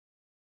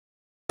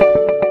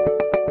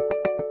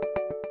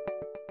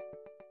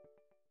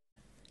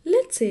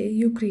say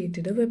you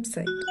created a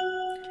website.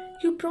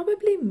 You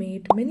probably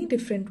made many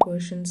different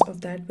versions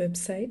of that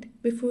website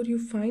before you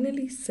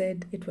finally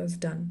said it was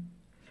done.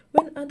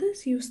 When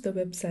others used the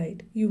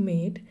website you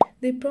made,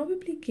 they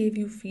probably gave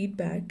you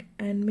feedback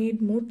and made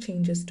more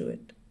changes to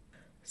it.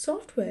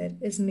 Software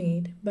is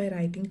made by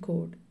writing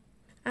code.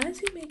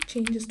 As you make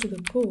changes to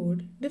the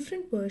code,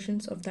 different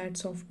versions of that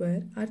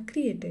software are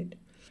created.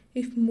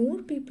 If more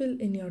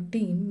people in your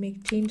team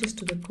make changes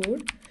to the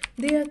code,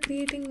 they are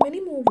creating many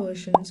more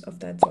versions of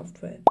that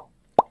software.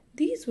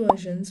 These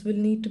versions will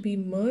need to be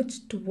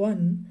merged to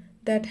one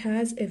that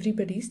has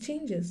everybody's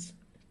changes.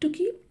 To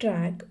keep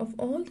track of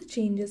all the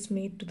changes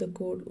made to the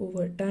code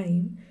over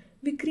time,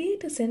 we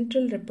create a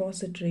central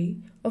repository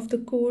of the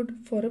code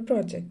for a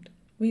project.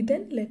 We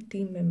then let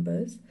team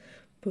members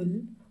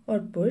pull or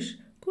push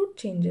code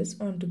changes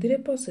onto the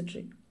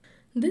repository.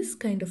 This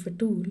kind of a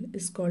tool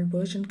is called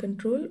version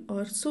control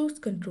or source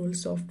control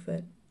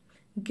software.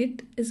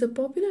 Git is a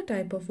popular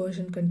type of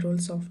version control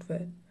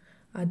software.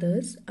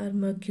 Others are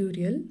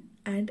Mercurial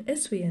and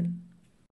SVN.